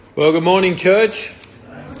Well, good morning, church.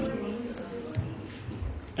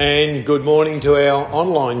 And good morning to our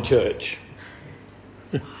online church.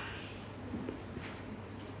 I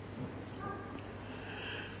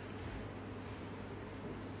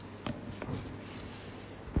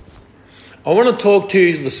want to talk to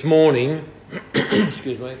you this morning,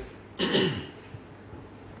 excuse me,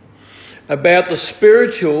 about the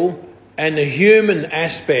spiritual and the human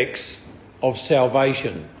aspects of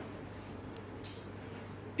salvation.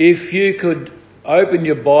 If you could open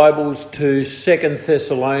your Bibles to 2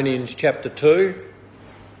 Thessalonians chapter 2.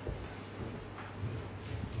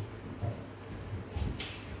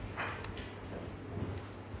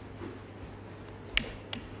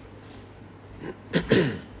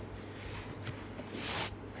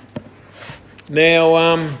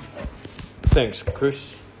 Now, thanks,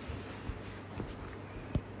 Chris.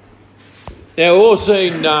 Now, we've all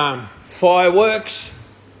seen fireworks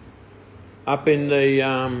up in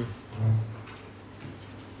the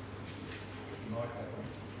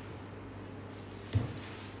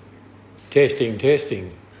testing.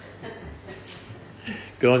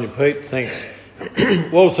 Good on you, Pete. Thanks.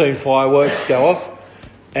 We've all seen fireworks go off,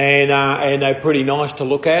 and they're pretty nice to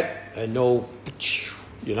look at, and all,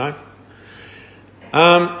 you know.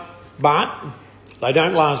 But they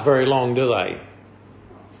don't last very long, do they?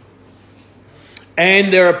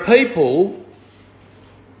 And there are people,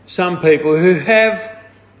 some people who have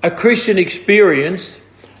a Christian experience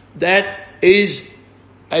that is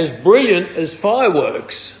as brilliant as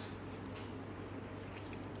fireworks.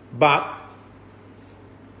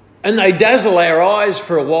 And they dazzle our eyes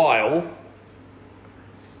for a while,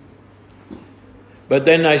 but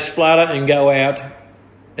then they splutter and go out,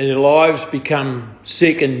 and their lives become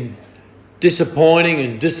sick and disappointing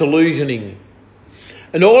and disillusioning.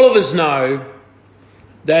 And all of us know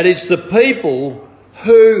that it's the people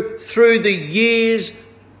who, through the years,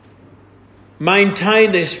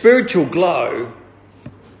 maintain their spiritual glow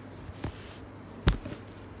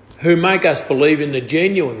who make us believe in the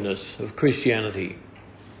genuineness of Christianity.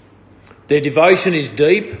 Their devotion is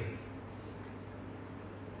deep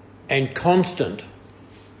and constant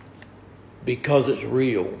because it's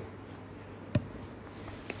real.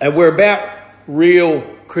 And we're about real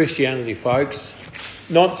Christianity, folks.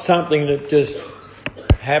 Not something that just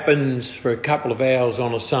happens for a couple of hours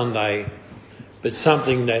on a Sunday, but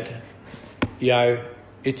something that,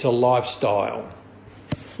 it's a lifestyle.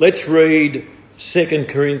 Let's read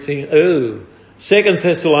 2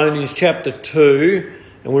 Thessalonians chapter 2,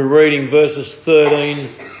 and we're reading verses 13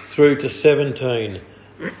 through to 17.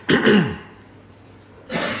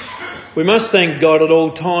 We must thank God at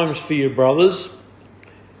all times for you, brothers,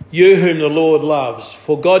 you whom the Lord loves,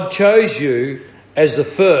 for God chose you as the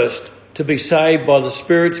first to be saved by the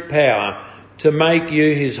Spirit's power, to make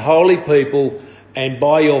you his holy people, and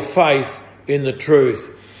by your faith in the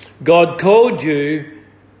truth. God called you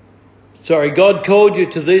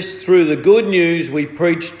to this through the good news we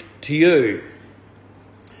preached to you.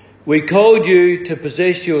 We called you to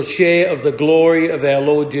possess your share of the glory of our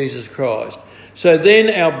Lord Jesus Christ. So then,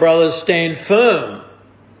 our brothers, stand firm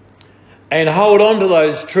and hold on to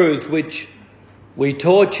those truths which we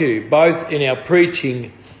taught you, both in our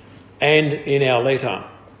preaching and in our letter.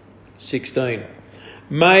 16.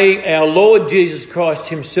 May our Lord Jesus Christ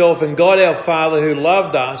himself and God our Father, who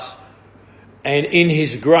loved us and in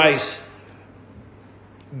his grace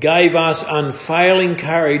gave us unfailing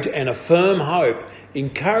courage and a firm hope,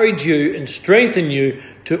 encourage you and strengthen you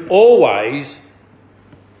to always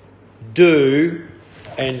do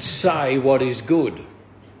and say what is good.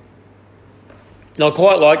 Now, I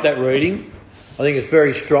quite like that reading. I think it's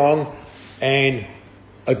very strong and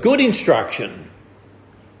a good instruction.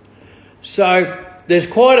 So there's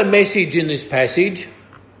quite a message in this passage,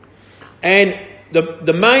 and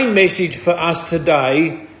the main message for us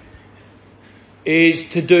today is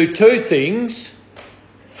to do two things.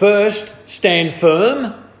 First, stand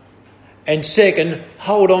firm, and second,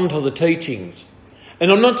 hold on to the teachings.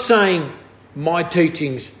 And I'm not saying my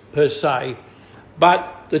teachings per se,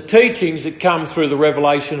 but the teachings that come through the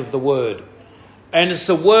revelation of the Word. And it's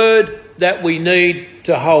the Word that we need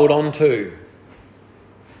to hold on to.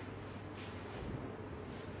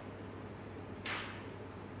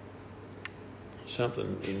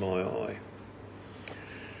 Something in my eye.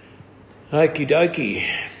 Okie dokie.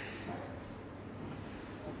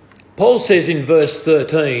 Paul says in verse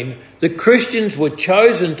 13, the Christians were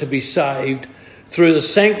chosen to be saved through the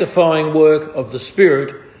sanctifying work of the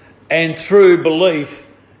Spirit and through belief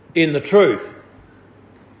in the truth.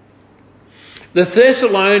 The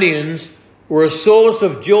Thessalonians were a source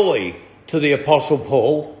of joy to the Apostle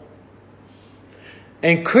Paul,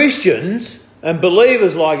 and Christians And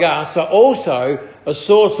believers like us are also a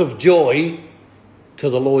source of joy to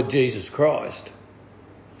the Lord Jesus Christ.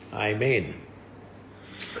 Amen.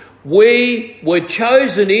 We were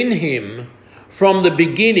chosen in him from the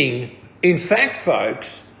beginning. In fact,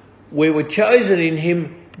 folks, we were chosen in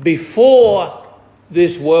him before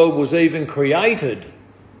this world was even created.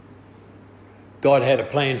 God had a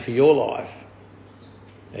plan for your life,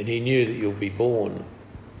 and he knew that you'll be born,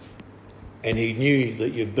 and he knew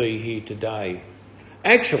that you'd be here today.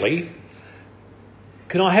 Actually,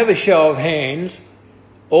 can I have a show of hands?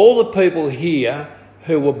 All the people here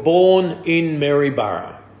who were born in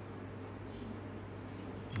Maryborough.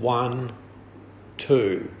 1,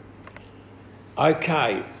 2.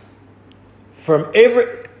 Okay.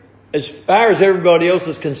 As far as everybody else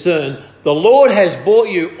is concerned, the Lord has brought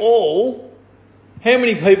you all. How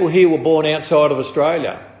many people here were born outside of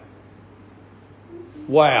Australia?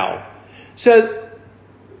 Wow. So,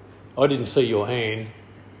 I didn't see your hand.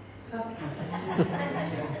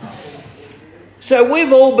 So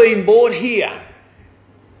we've all been brought here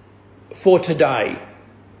for today.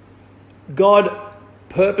 God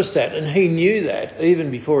purposed that, and he knew that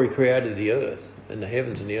even before he created the earth and the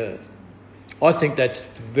heavens and the earth. I think that's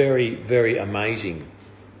very, very amazing.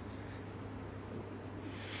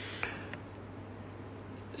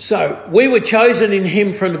 So, we were chosen in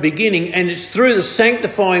him from the beginning, and it's through the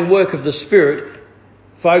sanctifying work of the Spirit,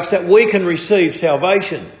 folks, that we can receive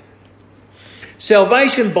salvation.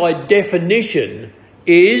 Salvation, by definition,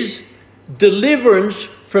 is deliverance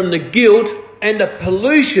from the guilt and the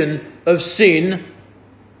pollution of sin,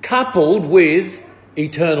 coupled with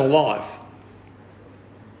eternal life.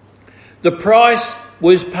 The price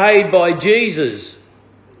was paid by Jesus.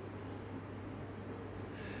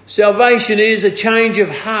 Salvation is a change of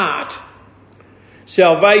heart.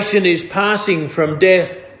 Salvation is passing from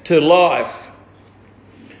death to life.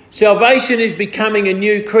 Salvation is becoming a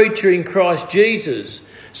new creature in Christ Jesus.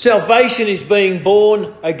 Salvation is being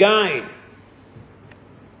born again.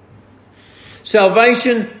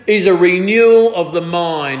 Salvation is a renewal of the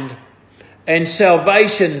mind. And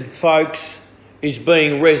salvation, folks, is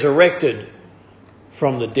being resurrected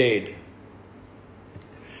from the dead.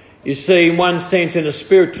 You see, in one sense, in a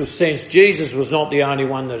spiritual sense, Jesus was not the only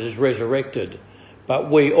one that is resurrected,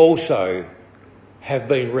 but we also have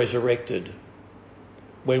been resurrected.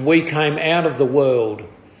 When we came out of the world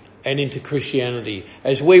and into Christianity,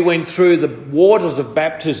 as we went through the waters of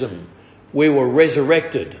baptism, we were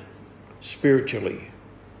resurrected spiritually.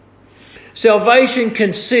 Salvation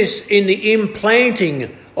consists in the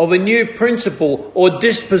implanting of a new principle or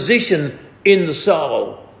disposition in the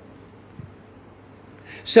soul.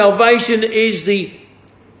 Salvation is the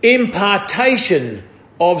impartation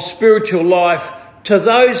of spiritual life to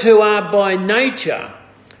those who are by nature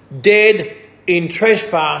dead in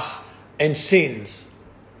trespass and sins.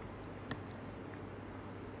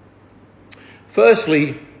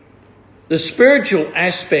 Firstly, the spiritual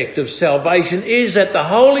aspect of salvation is that the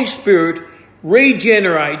Holy Spirit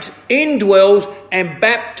regenerates, indwells and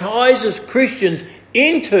baptizes Christians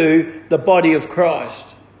into the body of Christ.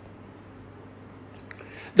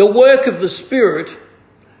 The work of the Spirit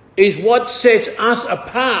is what sets us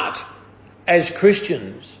apart as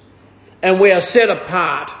Christians, and we are set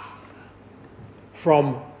apart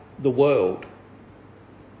from the world.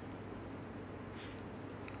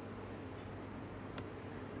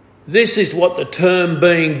 This is what the term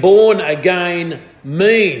being born again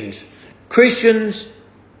means. Christians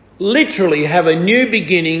literally have a new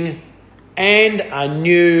beginning and a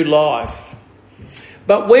new life.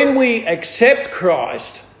 But when we accept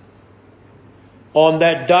Christ on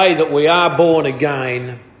that day that we are born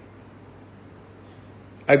again,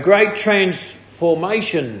 a great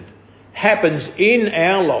transformation happens in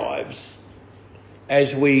our lives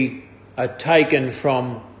as we are taken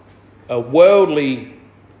from a worldly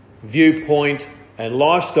viewpoint and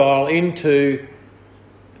lifestyle into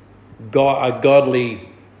a godly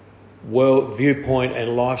world viewpoint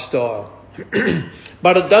and lifestyle.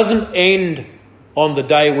 But it doesn't end on the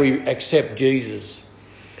day we accept Jesus.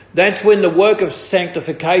 That's when the work of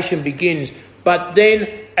sanctification begins. But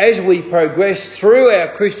then as we progress through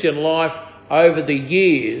our Christian life over the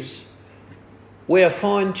years, we are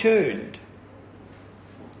fine-tuned.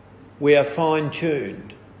 We are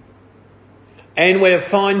fine-tuned. And we're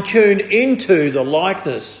fine-tuned into the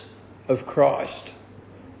likeness of Christ.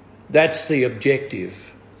 That's the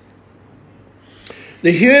objective.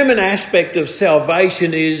 The human aspect of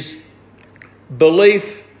salvation is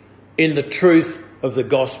belief in the truth of the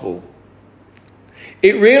gospel.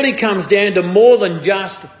 It really comes down to more than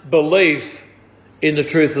just belief in the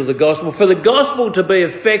truth of the gospel. For the gospel to be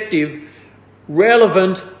effective,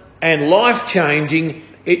 relevant and life-changing,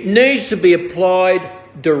 it needs to be applied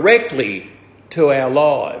directly to our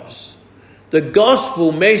lives. The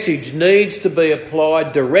gospel message needs to be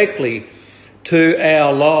applied directly to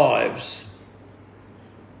our lives.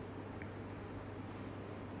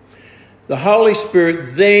 The Holy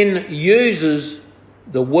Spirit then uses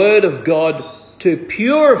the Word of God to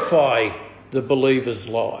purify the believer's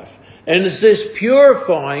life. And it's this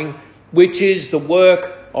purifying which is the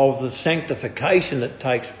work of the sanctification that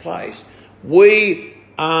takes place. We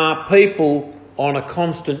are people on a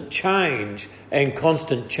constant change and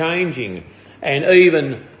constant changing. And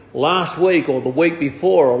even last week or the week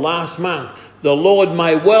before or last month, the Lord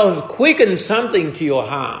may well have quickened something to your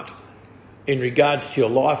heart in regards to your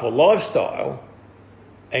life or lifestyle,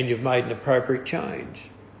 and you've made an appropriate change.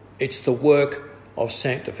 It's the work of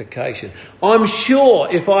sanctification. I'm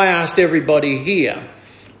sure if I asked everybody here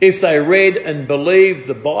if they read and believed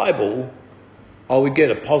the Bible, I would get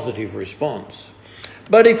a positive response.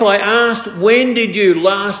 But if I asked, when did you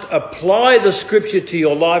last apply the Scripture to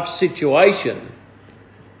your life situation,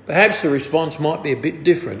 perhaps the response might be a bit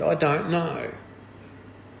different. I don't know.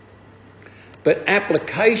 But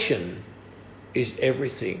application is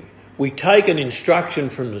everything. We take an instruction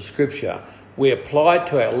from the Scripture, we apply it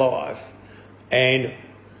to our life, and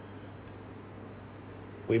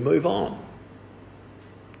we move on.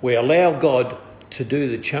 We allow God to do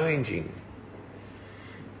the changing.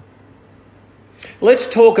 Let's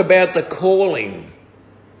talk about the calling,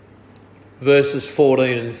 verses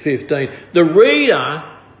 14 and 15. The reader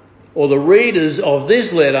or the readers of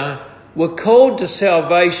this letter were called to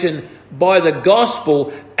salvation by the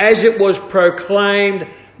gospel as it was proclaimed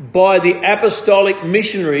by the apostolic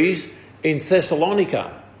missionaries in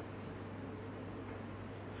Thessalonica.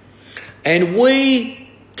 And we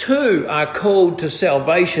too are called to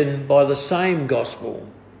salvation by the same gospel.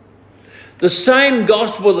 The same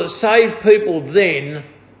gospel that saved people then,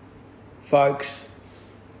 folks,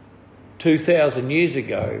 2,000 years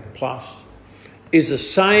ago plus, is the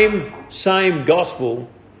same gospel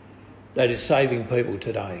that is saving people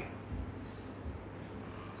today.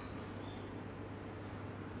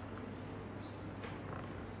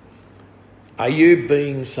 Are you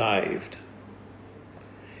being saved?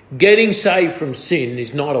 Getting saved from sin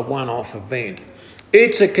is not a one-off event.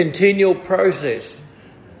 It's a continual process,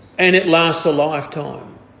 and it lasts a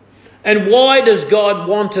lifetime. And why does God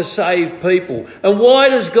want to save people? And why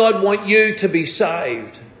does God want you to be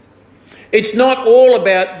saved? It's not all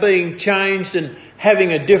about being changed and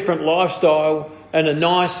having a different lifestyle and a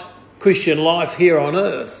nice Christian life here on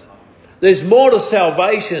earth. There's more to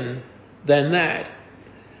salvation than that.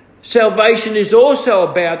 Salvation is also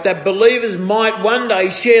about that believers might one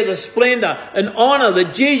day share the splendour and honour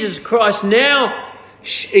that Jesus Christ now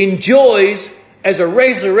enjoys as a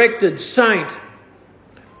resurrected saint,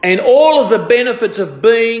 and all of the benefits of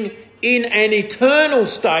being in an eternal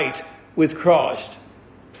state with Christ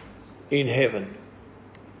in heaven.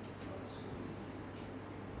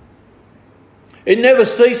 It never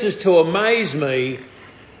ceases to amaze me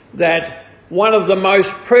that one of the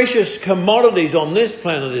most precious commodities on this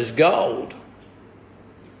planet is gold.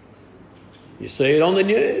 You see it on the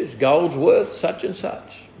news. Gold's worth such and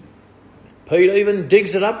such. Pete even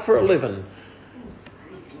digs it up for a living.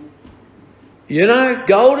 You know,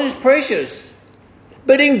 gold is precious.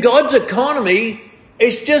 But in God's economy,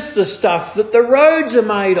 it's just the stuff that the roads are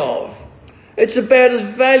made of. It's about as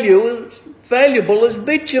valuable as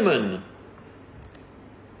bitumen.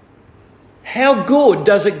 How good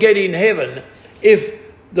does it get in heaven if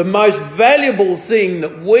the most valuable thing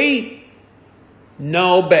that we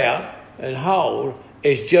know about and hold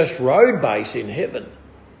is just road base in heaven?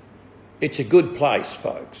 It's a good place,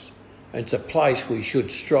 folks. And it's a place we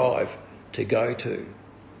should strive to go to.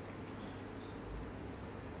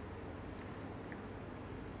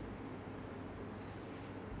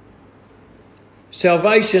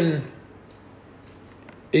 Salvation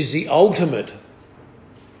is the ultimate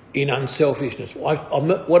in unselfishness.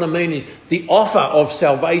 What I mean is the offer of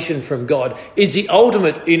salvation from God is the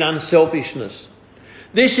ultimate in unselfishness.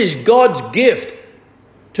 This is God's gift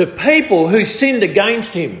to people who sinned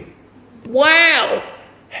against him. Wow!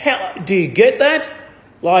 How do you get that?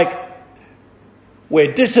 Like,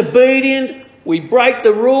 we're disobedient, we break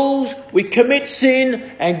the rules, we commit sin,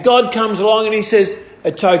 and God comes along and he says,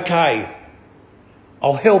 it's okay.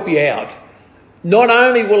 I'll help you out. Not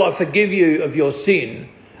only will I forgive you of your sin,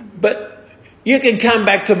 but you can come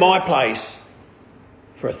back to my place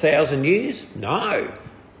for 1,000 years? No.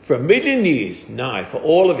 For 1,000,000 years? No. For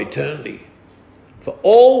all of eternity. For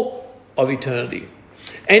all of eternity.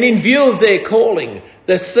 And in view of their calling,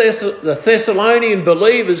 the Thessalonian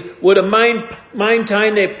believers were to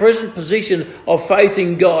maintain their present position of faith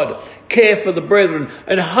in God, care for the brethren,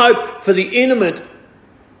 and hope for the imminent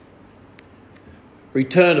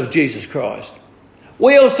return of Jesus Christ.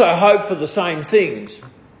 We also hope for the same things.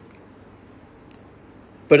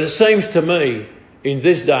 But it seems to me, in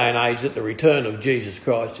this day and age, that the return of Jesus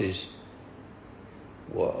Christ is,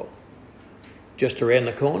 well, just around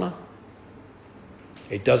the corner.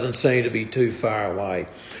 It doesn't seem to be too far away.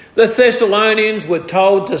 The Thessalonians were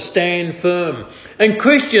told to stand firm, and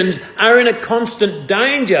Christians are in a constant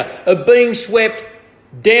danger of being swept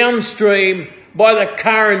downstream by the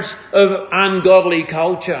currents of ungodly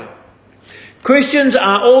culture. Christians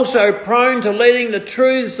are also prone to letting the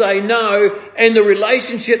truths they know and the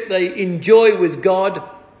relationship they enjoy with God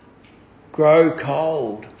grow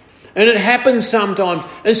cold. And it happens sometimes.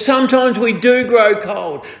 And sometimes we do grow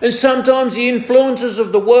cold. And sometimes the influences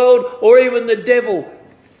of the world or even the devil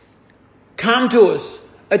come to us,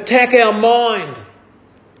 attack our mind.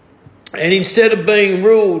 And instead of being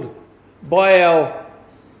ruled by our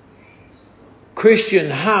Christian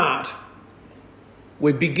heart,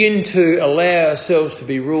 we begin to allow ourselves to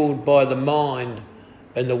be ruled by the mind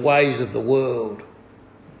and the ways of the world.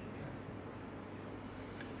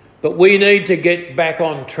 But we need to get back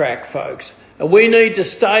on track, folks. And we need to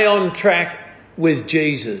stay on track with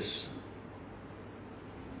Jesus.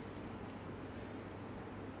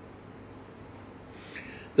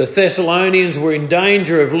 The Thessalonians were in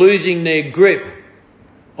danger of losing their grip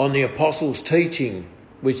on the apostles' teaching,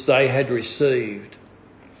 which they had received.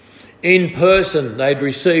 They'd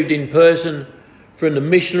received in person from the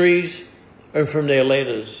missionaries and from their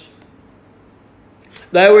letters.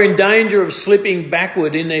 They were in danger of slipping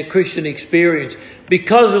backward in their Christian experience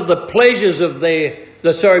because of the pressures of their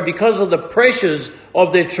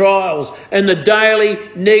trials and the daily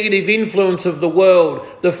negative influence of the world,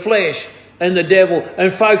 the flesh and the devil.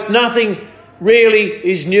 And folks, nothing really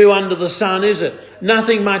is new under the sun, is it?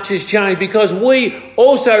 Nothing much has changed, because we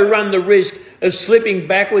also run the risk of slipping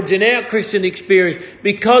backwards in our Christian experience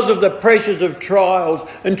because of the pressures of trials.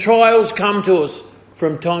 And trials come to us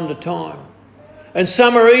from time to time. And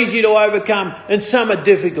some are easy to overcome and some are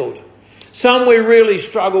difficult. Some we really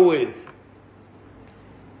struggle with.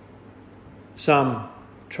 Some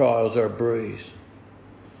trials are a breeze.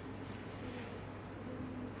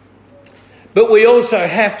 But we also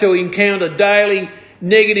have to encounter daily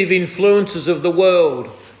negative influences of the world,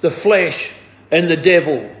 the flesh and the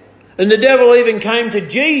devil. And the devil even came to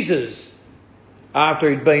Jesus after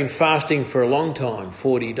he'd been fasting for a long time,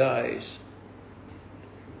 40 days.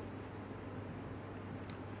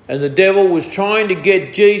 And the devil was trying to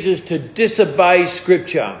get Jesus to disobey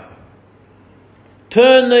Scripture.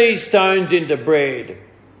 Turn these stones into bread.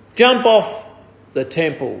 Jump off the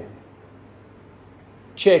temple.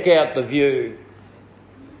 Check out the view.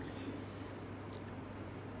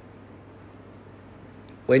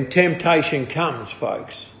 When temptation comes,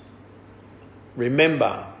 folks,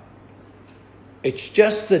 remember, it's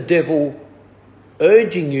just the devil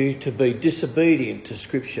urging you to be disobedient to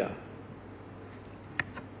Scripture.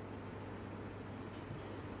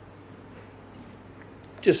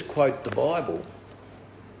 Just quote the Bible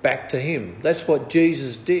back to him. That's what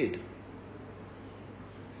Jesus did.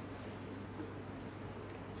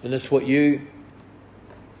 And that's what you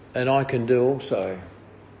and I can do also.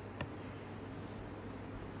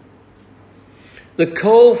 The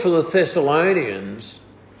call for the Thessalonians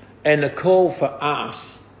and the call for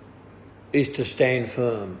us is to stand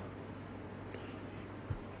firm.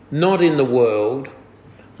 Not in the world,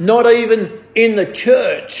 not even in the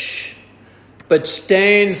church, but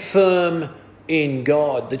stand firm in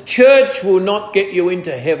God. The church will not get you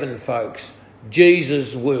into heaven, folks.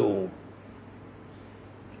 Jesus will.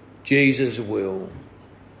 Jesus will.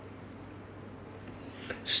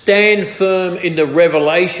 Stand firm in the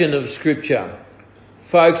revelation of Scripture.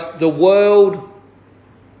 Folks, the world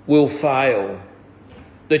will fail.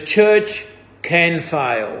 The church can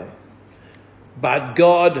fail. But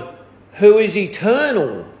God, who is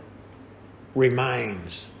eternal,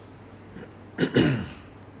 remains. The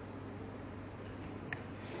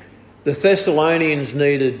Thessalonians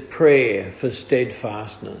needed prayer for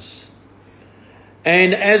steadfastness.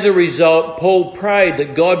 And as a result, Paul prayed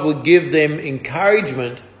that God would give them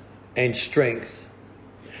encouragement and strength.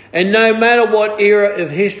 And no matter what era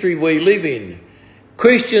of history we live in,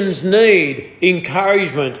 Christians need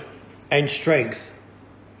encouragement and strength.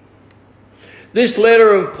 This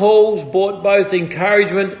letter of Paul's brought both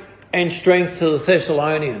encouragement and strength to the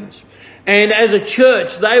Thessalonians. And as a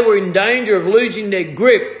church, they were in danger of losing their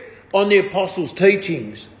grip on the apostles'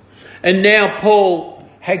 teachings. And now Paul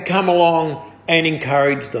had come along and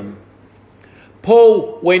encouraged them.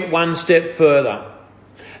 Paul went one step further.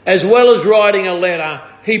 As well as writing a letter,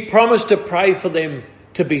 he promised to pray for them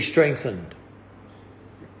to be strengthened.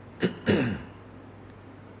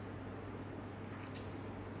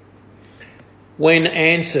 When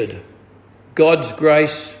answered, God's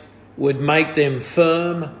grace would make them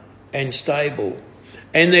firm and stable,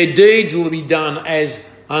 and their deeds will be done as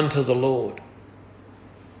unto the Lord.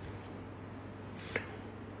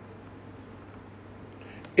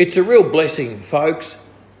 It's a real blessing, folks.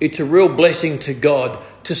 It's a real blessing to God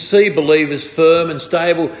to see believers firm and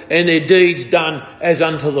stable and their deeds done as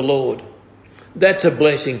unto the Lord. That's a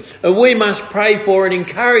blessing. And we must pray for and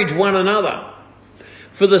encourage one another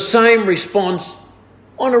for the same response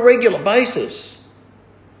on a regular basis.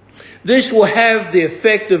 This will have the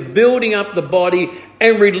effect of building up the body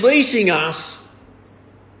and releasing us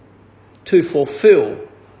to fulfill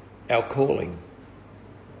our calling.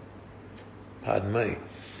 Pardon me.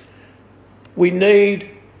 We need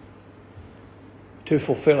to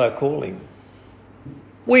fulfill our calling.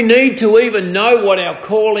 We need to even know what our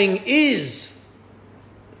calling is.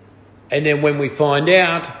 And then when we find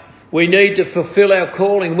out, we need to fulfill our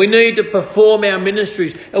calling. We need to perform our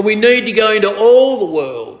ministries. And we need to go into all the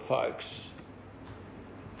world, folks,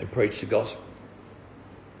 and preach the gospel.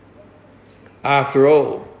 After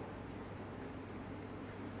all,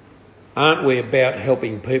 aren't we about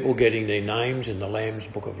helping people getting their names in the Lamb's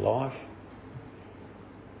Book of Life?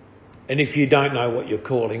 And if you don't know what your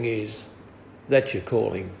calling is, that's your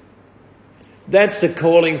calling. That's the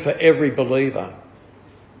calling for every believer.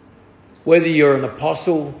 Whether you're an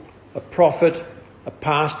apostle, a prophet, a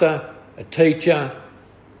pastor, a teacher,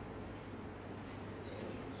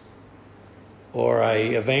 or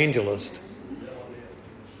an evangelist,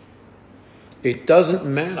 it doesn't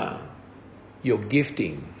matter your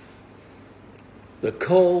gifting. The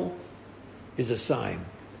call is the same.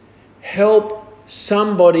 Help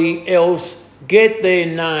somebody else get their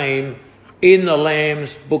name in the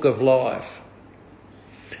Lamb's Book of Life.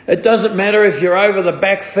 It doesn't matter if you're over the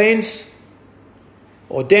back fence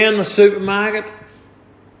or down the supermarket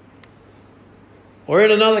or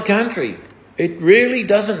in another country. It really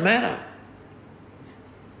doesn't matter.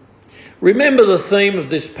 Remember the theme of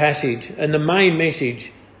this passage, and the main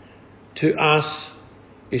message to us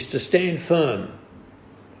is to stand firm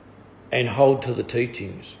and hold to the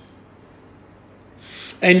teachings.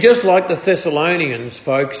 And just like the Thessalonians,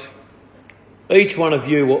 folks, each one of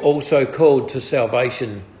you were also called to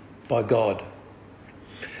salvation by God.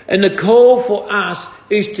 And the call for us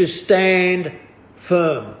is to stand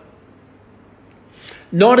firm.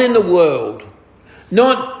 Not in the world,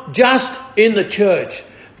 not just in the church,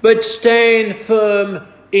 but stand firm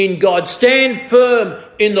in God. Stand firm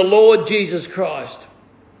in the Lord Jesus Christ.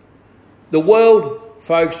 The world,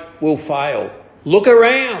 folks, will fail. Look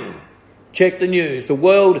around. Check the news. The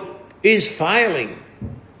world is failing.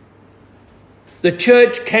 The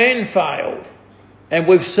church can fail, and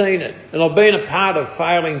we've seen it. And I've been a part of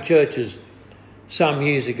failing churches some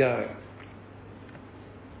years ago.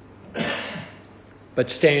 But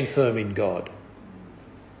stand firm in God.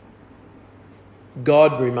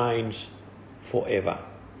 God remains forever.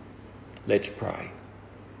 Let's pray.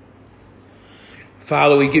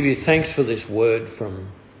 Father, we give you thanks for this word from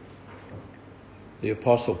the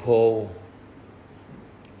Apostle Paul.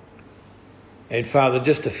 And Father,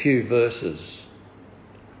 just a few verses,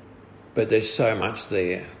 but there's so much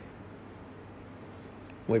there.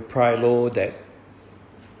 We pray, Lord, that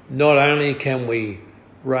not only can we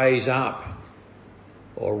rise up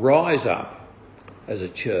as a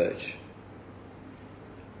church,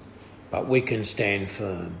 but we can stand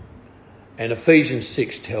firm. And Ephesians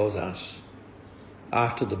 6 tells us,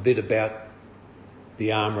 after the bit about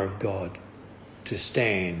the armour of God, to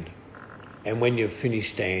stand. And when you've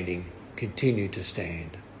finished standing, continue to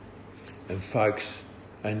stand. And folks,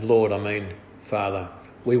 and Lord, Father,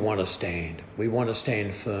 we want to stand. We want to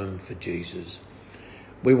stand firm for Jesus.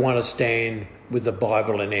 We want to stand with the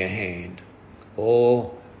Bible in our hand.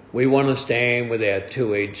 Or we want to stand with our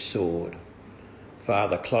two-edged sword.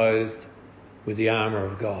 Father, clothed with the armour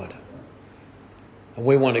of God. And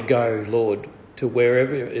we want to go, Lord, to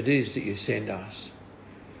wherever it is that you send us.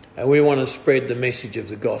 And we want to spread the message of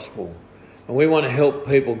the gospel. And we want to help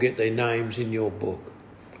people get their names in your book.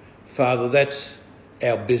 Father, that's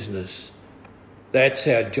our business. That's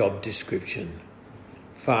our job description.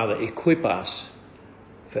 Father, equip us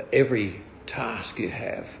for every task you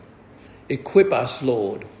have. Equip us,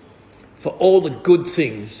 Lord, for all the good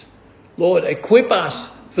things. Lord, equip us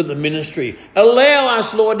for the ministry. Allow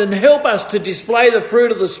us, Lord, and help us to display the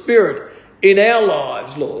fruit of the Spirit in our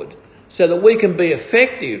lives, Lord, so that we can be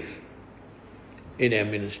effective in our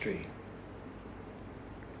ministry.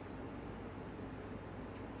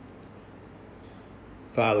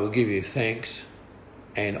 Father, we give you thanks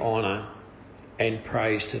and honour and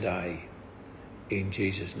praise today. In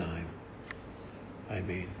Jesus' name.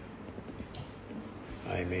 Amen.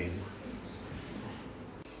 Amen.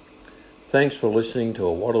 Thanks for listening to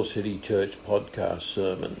a Wattle City Church podcast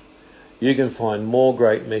sermon. You can find more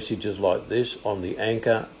great messages like this on the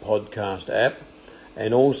Anchor podcast app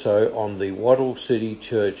and also on the Wattle City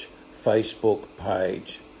Church Facebook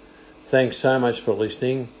page. Thanks so much for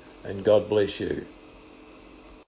listening, and God bless you.